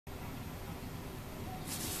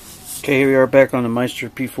Okay, here we are back on the Meister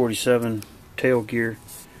P47 tail gear,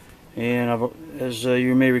 and as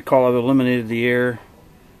you may recall, I've eliminated the air.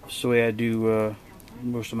 That's the way I do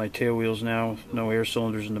most of my tail wheels now, no air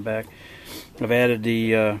cylinders in the back. I've added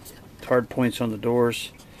the hard points on the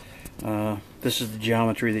doors. This is the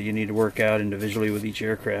geometry that you need to work out individually with each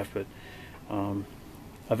aircraft, but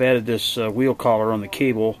I've added this wheel collar on the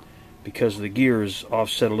cable because the gear is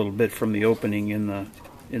offset a little bit from the opening in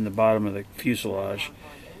the bottom of the fuselage.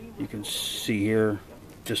 You can see here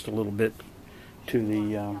just a little bit to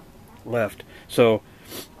the left, so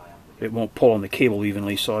it won't pull on the cable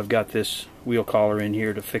evenly. So I've got this wheel collar in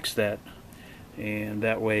here to fix that, and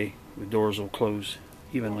that way the doors will close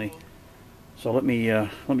evenly. So let me run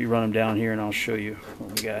them down here and I'll show you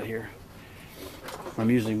what we got here.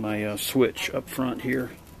 I'm using my switch up front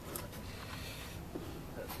here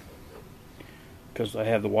because I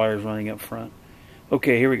have the wires running up front.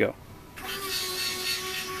 Okay, here we go.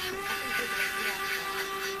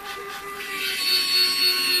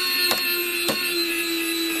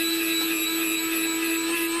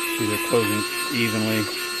 See, they're closing evenly,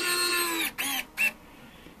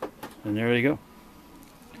 and there you go,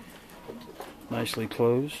 nicely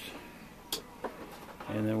closed.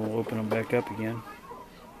 And then we'll open them back up again.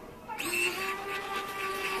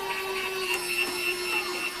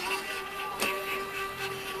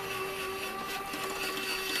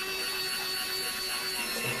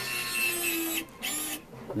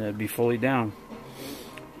 And that'd be fully down.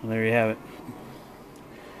 And there you have it.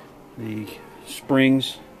 The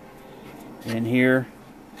springs in here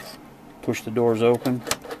push the doors open.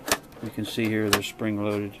 You can see here they're spring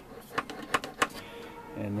loaded.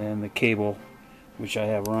 And then the cable, which I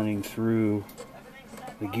have running through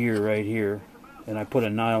the gear right here, and I put a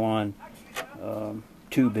nylon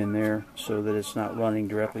tube in there so that it's not running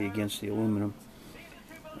directly against the aluminum,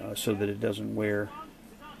 so that it doesn't wear,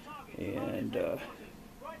 and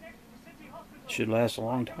should last a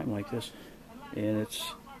long time like this. And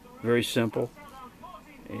it's very simple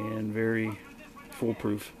and very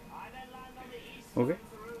foolproof. Okay,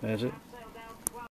 that's it.